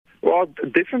Well,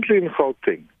 definitely in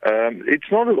Gauteng.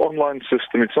 It's not an online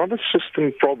system. It's not a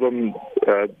system problem.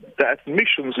 The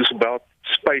admissions is about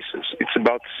spaces. It's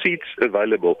about seats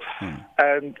available.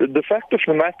 And the fact of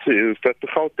the matter is that the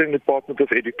Gauteng Department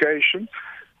of Education,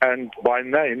 and by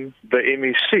name, the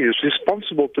MEC, is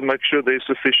responsible to make sure there's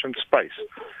sufficient space.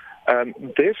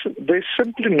 There's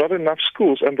simply not enough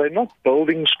schools, and they're not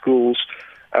building schools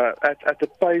at a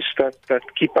pace that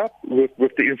keep up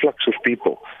with the influx of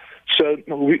people. So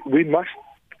we must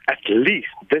at least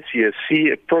this year see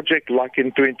a project like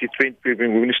in 2020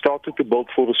 when we started to build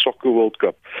for the Soccer World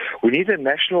Cup. We need a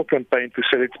national campaign to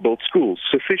say let's build schools,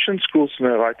 sufficient schools in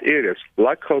the right areas,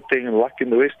 like Gauteng and like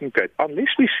in the Western Cape. Unless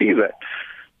we see that,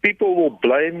 people will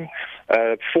blame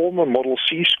former Model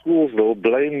C schools, they'll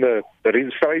blame the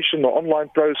registration, the online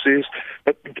process,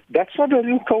 but that's not a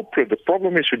real culprit. The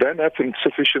problem is we don't have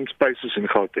sufficient spaces in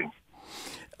Gauteng.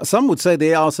 Some would say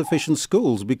there are sufficient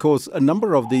schools because a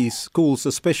number of these schools,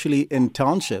 especially in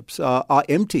townships, are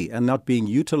empty and not being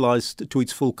utilized to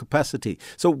its full capacity.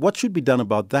 So what should be done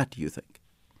about that, do you think?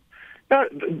 No,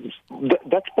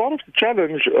 that's part of the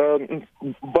challenge,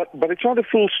 but it's not a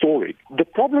full story. The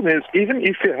problem is, even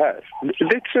if you have,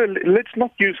 let's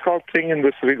not use Gauteng in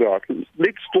this regard.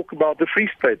 Let's talk about the Free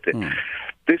State then.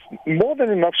 There's more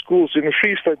than enough schools in the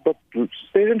Free State, but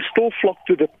parents still flock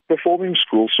to the performing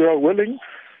schools who are willing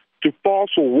to pass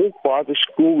or walk by the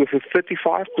school with a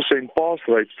 35% pass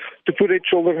rate to put their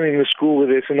children in a school where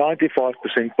there's a 95%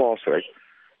 pass rate.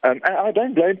 And I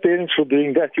don't blame parents for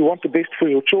doing that. You want the best for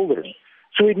your children.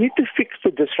 So we need to fix the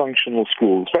dysfunctional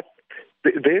schools. But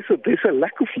there's a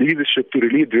lack of leadership to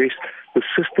really address the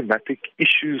systematic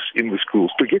issues in the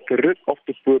schools, to get rid of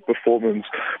the poor performers,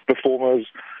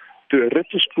 to rid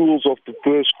the schools of the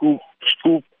poor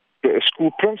school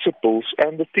principals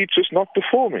and the teachers not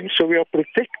performing. So we are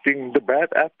protecting the bad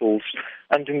apples,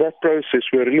 and in that process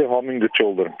we're really harming the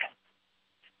children.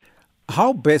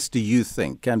 How best do you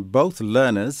think can both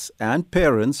learners and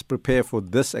parents prepare for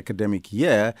this academic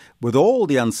year with all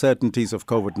the uncertainties of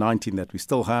COVID-19 that we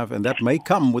still have and that may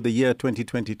come with the year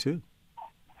 2022?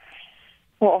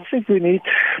 Well, I think we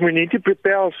need to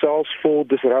prepare ourselves for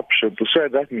disruption, to say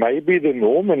that may be the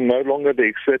norm and no longer the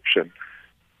exception.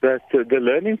 That the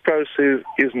learning process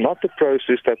is not a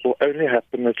process that will only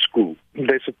happen at school.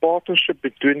 There's a partnership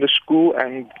between the school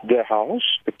and the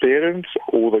house, the parents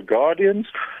or the guardians,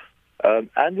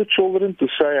 and the children to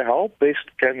say how best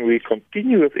can we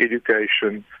continue with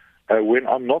education when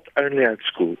I'm not only at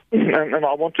school. And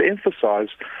I want to emphasize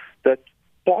that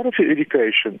part of your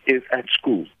education is at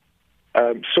school.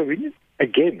 So we need,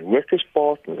 again, work as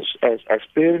partners, as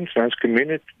parents and as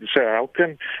community to say how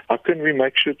can we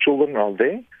make sure children are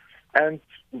there. And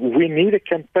we need a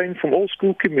campaign from all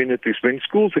school communities when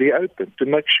schools reopen to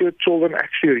make sure children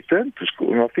actually return to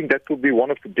school. And I think that will be one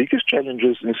of the biggest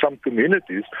challenges in some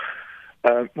communities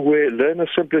where learners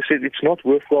simply said it's not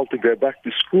worthwhile to go back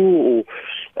to school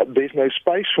or there's no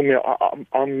space for me.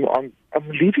 I'm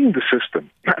leaving the system.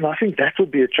 And I think that will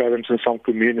be a challenge in some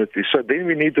communities. So then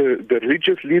we need the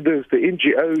religious leaders, the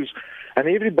NGOs, and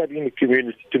everybody in the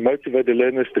community to motivate the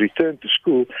learners to return to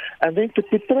school, and then to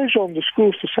put pressure on the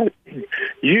schools to say,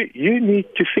 you need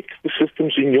to fix the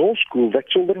systems in your school that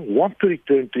children want to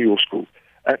return to your school.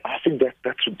 And I think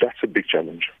that's a big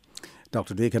challenge.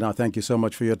 Dr. Deacon, I thank you so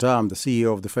much for your time. The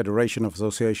CEO of the Federation of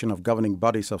Association of Governing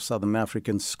Bodies of Southern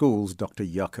African Schools, Dr.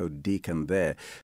 Jaco Deacon there.